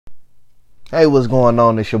Hey, what's going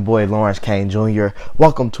on? It's your boy Lawrence Kane Jr.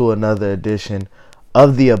 Welcome to another edition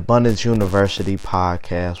of the Abundance University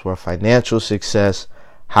podcast, where financial success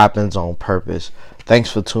happens on purpose.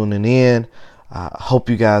 Thanks for tuning in. Hope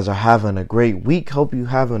you guys are having a great week. Hope you're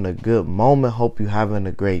having a good moment. Hope you're having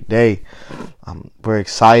a great day. We're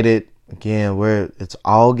excited. Again, it's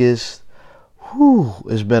August.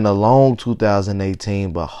 It's been a long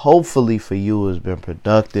 2018, but hopefully for you it's been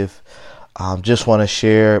productive. Just want to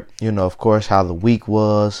share, of course, how the week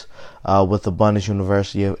was with Abundance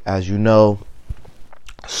University. As you know,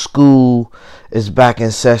 school is back in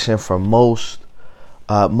session for most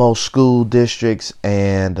school districts,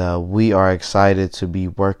 and we are excited to be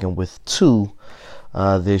working with two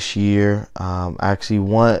this year.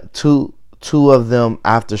 Actually, two of them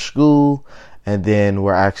after school, and then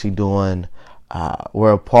we're actually doing.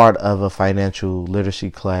 We're a part of a financial literacy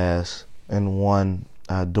class and one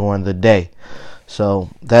during the day. So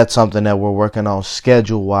that's something that we're working on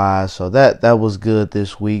schedule wise. So that was good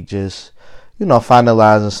this week. Just,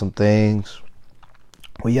 finalizing some things.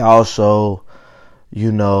 We also,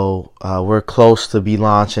 we're close to be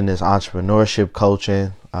launching this entrepreneurship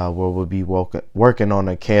coaching where we'll be working on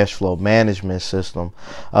a cash flow management system.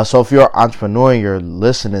 So if you're an entrepreneur and you're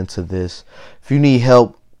listening to this, if you need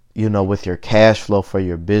help, with your cash flow for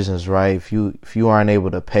your business, right? If you aren't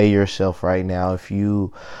able to pay yourself right now, if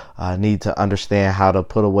you need to understand how to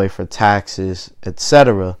put away for taxes,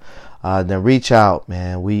 etc., then reach out,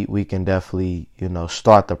 man. We can definitely,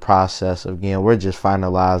 start the process. Again, we're just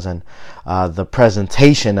finalizing the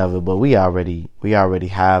presentation of it, but we already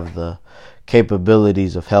have the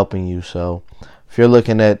capabilities of helping you. So if you're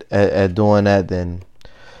looking at doing that, then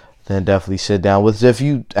definitely sit down with us. If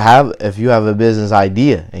you have a business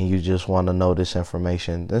idea and you just want to know this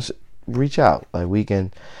information, then reach out. Like we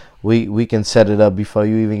can set it up before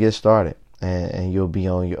you even get started, and you'll be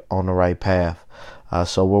on the right path.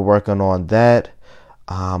 So we're working on that.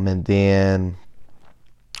 And then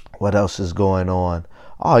what else is going on?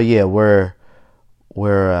 Oh yeah, we're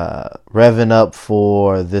revving up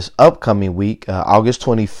for this upcoming week, August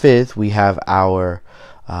 25th. We have our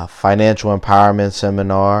financial empowerment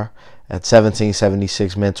seminar at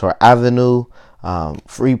 1776 Mentor Avenue.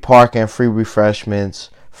 Free parking, free refreshments,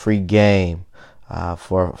 free game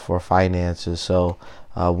for finances. So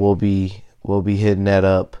we'll be hitting that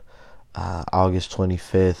up August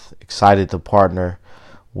 25th. Excited to partner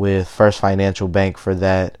with First Financial Bank for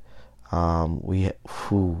that. We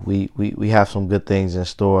have some good things in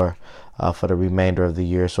store for the remainder of the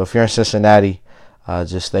year. So if you're in Cincinnati,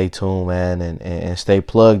 just stay tuned, man, and stay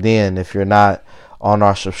plugged in. If you're not on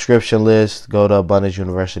our subscription list, go to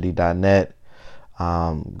abundanceuniversity.net.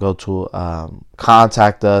 Go to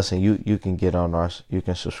contact us, and you can get on you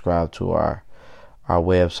can subscribe to our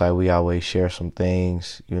website. We always share some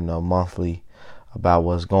things, monthly about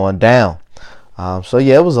what's going down. So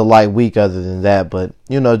yeah, it was a light week other than that, but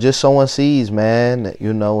just sowing seeds, man,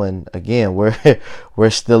 and again, we're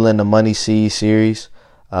still in the Money Seed series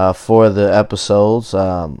for the episodes.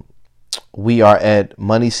 We are at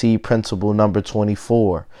Money Seed principle number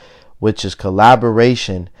 24, which is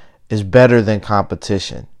collaboration is better than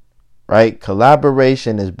competition, right?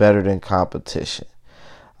 Collaboration is better than competition.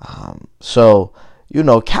 So,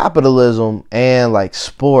 capitalism and like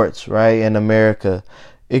sports, right, in America,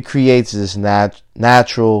 it creates this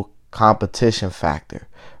natural competition factor,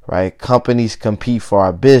 right? Companies compete for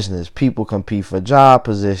our business. People compete for job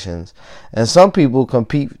positions. And some people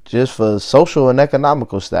compete just for social and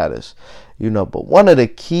economical status, But one of the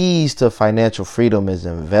keys to financial freedom is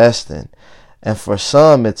investing. And for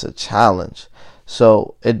some, it's a challenge.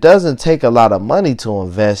 So it doesn't take a lot of money to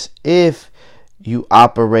invest if you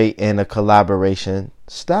operate in a collaboration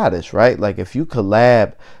status, right? Like if you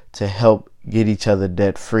collab to help get each other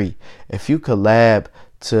debt free, if you collab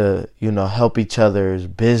to, help each other's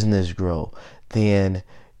business grow, then,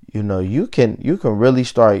 you can really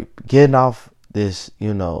start getting off this,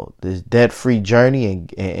 this debt free journey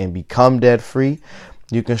and become debt free.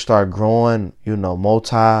 You can start growing,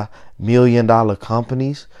 multi-million-dollar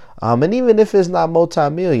companies. And even if it's not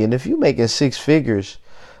multi-million, if you're making six figures,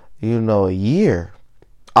 a year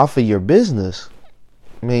off of your business,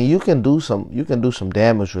 I mean, you can do some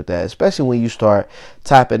damage with that, especially when you start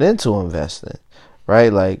tapping into investing,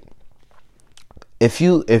 right? Like if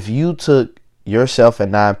you took yourself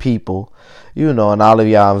and 9 people, and all of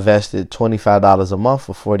y'all invested $25 a month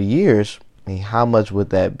for 40 years, I mean, how much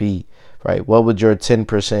would that be, right? What would your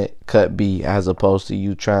 10% cut be as opposed to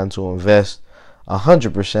you trying to invest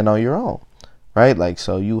 100% on your own, right? Like,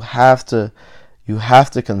 so you have to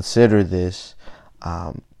consider this,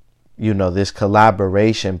 this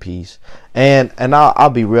collaboration piece. And I'll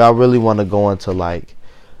be real, I really want to go into like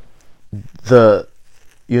the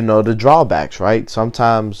the drawbacks, right?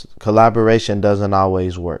 Sometimes collaboration doesn't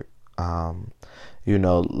always work.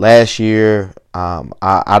 Last year,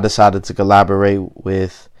 I decided to collaborate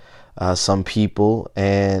with some people,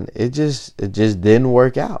 and it just didn't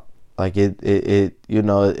work out. Like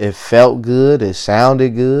it felt good, it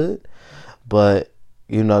sounded good, but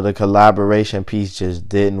the collaboration piece just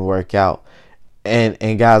didn't work out.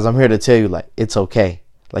 And guys, I'm here to tell you, like, it's okay.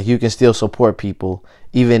 Like, you can still support people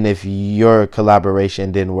even if your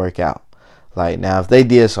collaboration didn't work out. Like, now, if they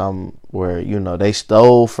did something where, they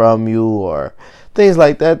stole from you or things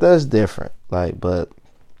like that, that's different. Like, but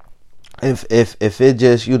if it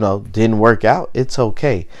just, didn't work out, it's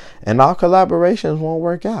okay. And all collaborations won't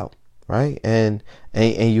work out, right? And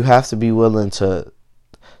you have to be willing to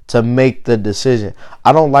make the decision.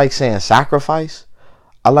 I don't like saying sacrifice.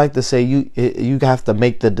 I like to say you have to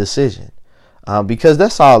make the decision. Because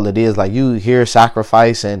that's all it is. Like, you hear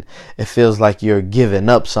sacrifice and it feels like you're giving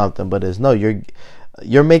up something, but it's no,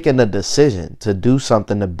 you're making a decision to do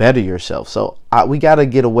something to better yourself. So we got to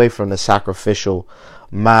get away from the sacrificial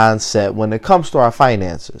mindset when it comes to our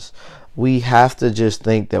finances. We have to just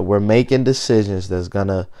think that we're making decisions that's going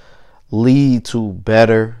to lead to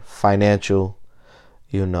better financial,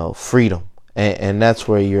 freedom. And that's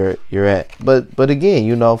where you're at. But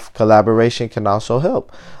again, collaboration can also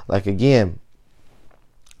help. Like, again,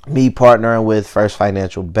 me partnering with First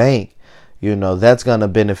Financial Bank, that's going to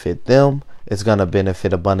benefit them. It's going to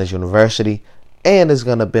benefit Abundance University, and it's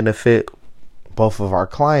going to benefit both of our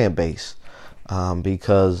client base,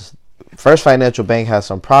 because First Financial Bank has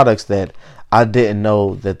some products that I didn't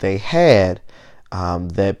know that they had,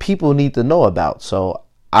 that people need to know about. So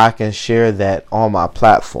I can share that on my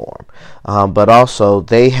platform. But also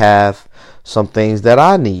they have some things that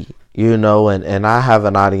I need, and I have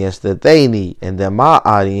an audience that they need, and then my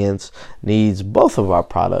audience needs both of our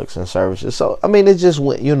products and services. So, I mean, it's just,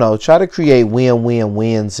 try to create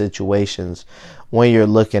win-win-win situations when you're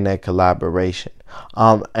looking at collaboration.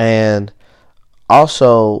 And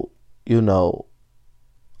also,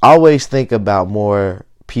 always think about more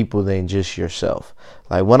people than just yourself.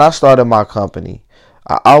 Like, when I started my company,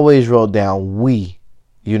 I always wrote down we,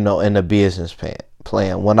 in the business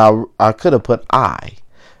plan when I could have put I,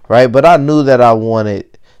 right? But I knew that I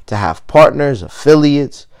wanted to have partners,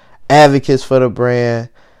 affiliates, advocates for the brand,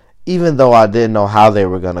 even though I didn't know how they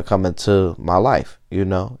were going to come into my life,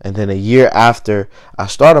 And then a year after I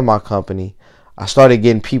started my company, I started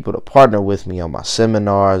getting people to partner with me on my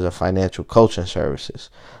seminars or financial coaching services.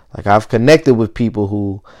 Like, I've connected with people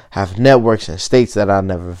who have networks in states that I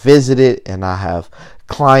never visited, and I have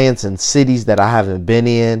clients in cities that I haven't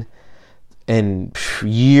been in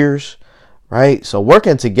years, right? So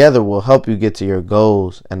working together will help you get to your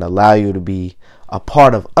goals and allow you to be a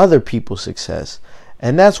part of other people's success.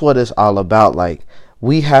 And that's what it's all about. Like,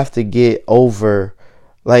 we have to get over,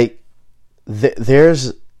 like,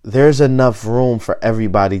 there's enough room for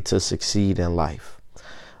everybody to succeed in life.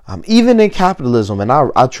 Even in capitalism, and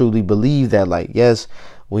I truly believe that, like, yes,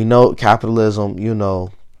 we know capitalism,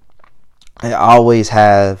 it'll always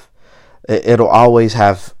have,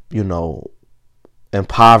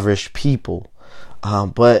 impoverished people.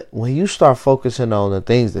 But when you start focusing on the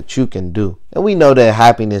things that you can do, and we know that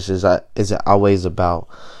happiness isn't always about,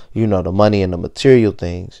 the money and the material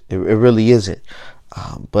things. It really isn't.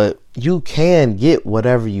 But you can get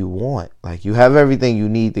whatever you want. Like, you have everything you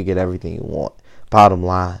need to get everything you want. Bottom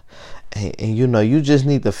line. And you just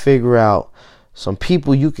need to figure out some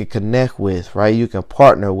people you can connect with, right? You can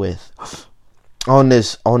partner with on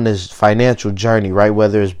this financial journey, right?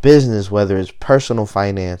 Whether it's business, whether it's personal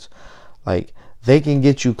finance, like, they can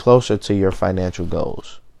get you closer to your financial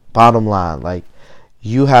goals. Bottom line, like,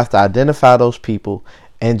 you have to identify those people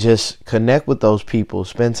and just connect with those people,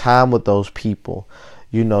 spend time with those people,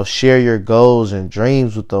 share your goals and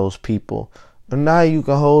dreams with those people. And now you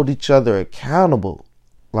can hold each other accountable.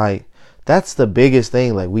 Like, that's the biggest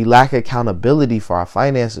thing. Like, we lack accountability for our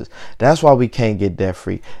finances. That's why we can't get debt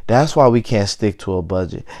free. That's why we can't stick to a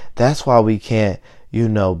budget. That's why we can't,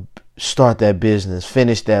 start that business,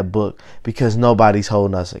 finish that book, because nobody's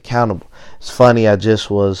holding us accountable. It's funny. I was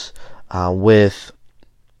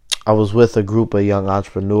with a group of young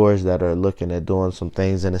entrepreneurs that are looking at doing some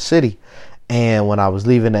things in the city. And when I was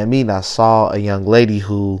leaving that meeting, I saw a young lady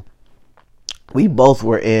who, we both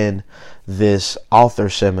were in this author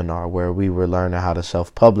seminar where we were learning how to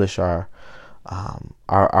self-publish our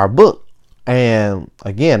book. And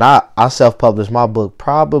again, I self-published my book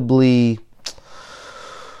probably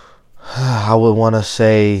I would want to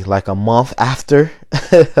say like a month after,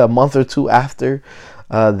 a month or two after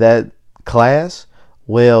that class.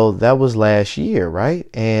 Well, that was last year, right?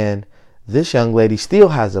 And this young lady still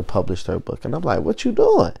hasn't published her book. And I'm like, what you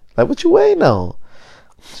doing? Like, what you waiting on?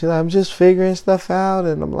 She's like, I'm just figuring stuff out.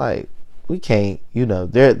 And I'm like, we can't,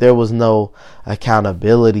 there was no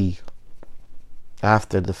accountability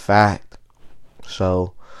after the fact.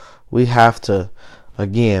 So we have to,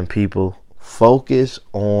 again, people, focus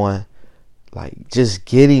on like just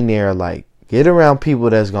getting there, like get around people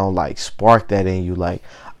that's gonna like spark that in you. Like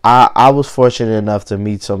I was fortunate enough to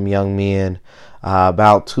meet some young men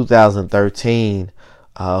about 2013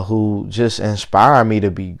 who just inspire me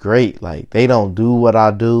to be great. Like they don't do what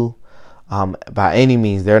I do by any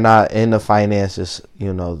means. They're not in the finances.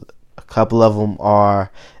 A couple of them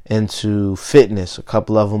are into fitness. A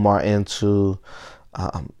couple of them are into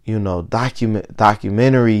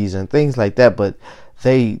documentaries and things like that. But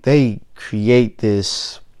they create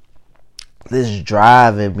this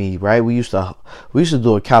drive in me, right? We used to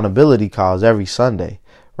do accountability calls every Sunday,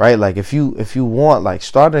 right? Like if you want, like,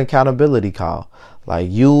 start an accountability call,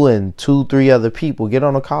 like you and 2-3 other people get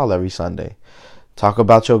on a call every Sunday, talk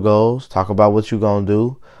about your goals, talk about what you're gonna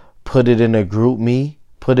do, put it in a group me,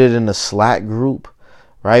 put it in a Slack group,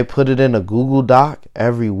 right? Put it in a Google Doc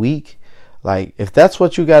every week. Like if that's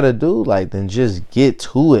what you got to do, like then just get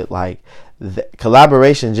to it. Like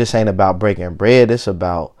collaboration just ain't about breaking bread. It's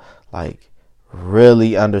about like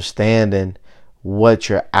really understanding what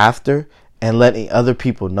you're after and letting other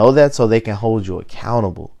people know that so they can hold you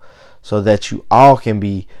accountable, so that you all can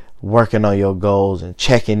be working on your goals and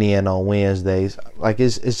checking in on Wednesdays. Like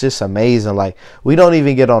it's just amazing. Like we don't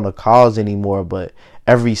even get on the calls anymore, but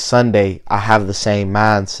every Sunday I have the same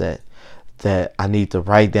mindset that I need to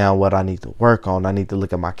write down what I need to work on. I need to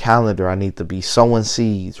look at my calendar. I need to be sowing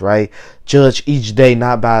seeds, right? Judge each day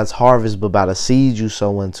not by its harvest, but by the seeds you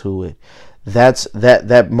sow into it.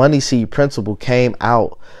 That money seed principle came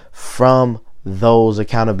out from those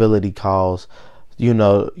accountability calls,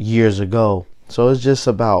 years ago. So it's just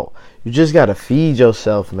about, you just got to feed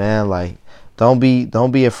yourself, man. Like don't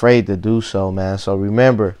be afraid to do so, man. So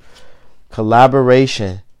remember,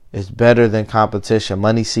 collaboration is better than competition.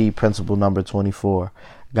 Money seed principle number 24.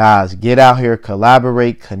 Guys, get out here,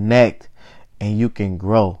 collaborate, connect, and you can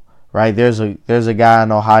grow. Right? There's a guy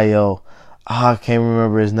in Ohio. I can't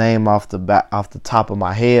remember his name off the top of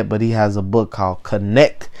my head, but he has a book called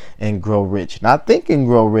Connect and Grow Rich. Not Think and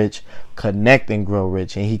Grow Rich, Connect and Grow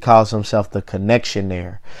Rich. And he calls himself the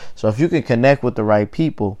connectionaire. So if you can connect with the right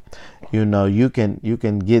people, you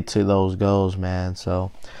can get to those goals, man.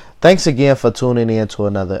 So thanks again for tuning in to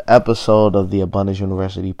another episode of the Abundance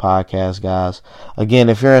University podcast, guys. Again,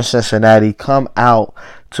 if you're in Cincinnati, come out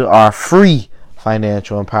to our free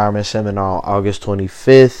financial empowerment seminar on August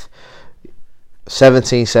 25th,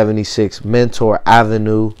 1776 Mentor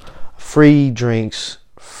Avenue. Free drinks,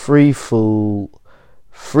 free food,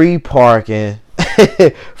 free parking,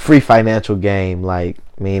 free financial game.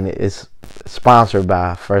 It's sponsored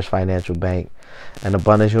by First Financial Bank and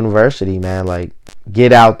Abundance University, man. Like,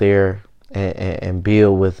 get out there and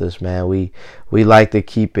build with us, man. We like to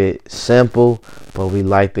keep it simple, but we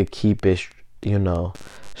like to keep it,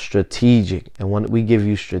 strategic. And when we give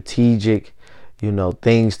you strategic,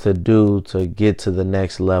 things to do to get to the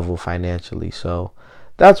next level financially. So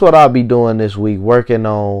that's what I'll be doing this week, working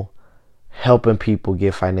on helping people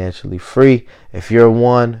get financially free. If you're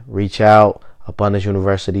one, reach out,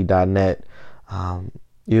 abundanceuniversity.net.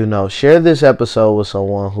 Share this episode with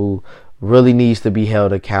someone who really needs to be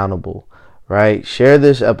held accountable, right? Share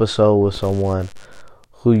this episode with someone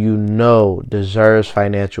who deserves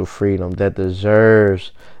financial freedom, that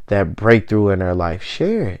deserves that breakthrough in their life.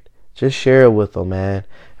 Share it. Just share it with them, man.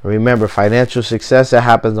 And remember, financial success, that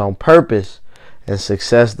happens on purpose, and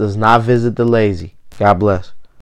success does not visit the lazy. God bless.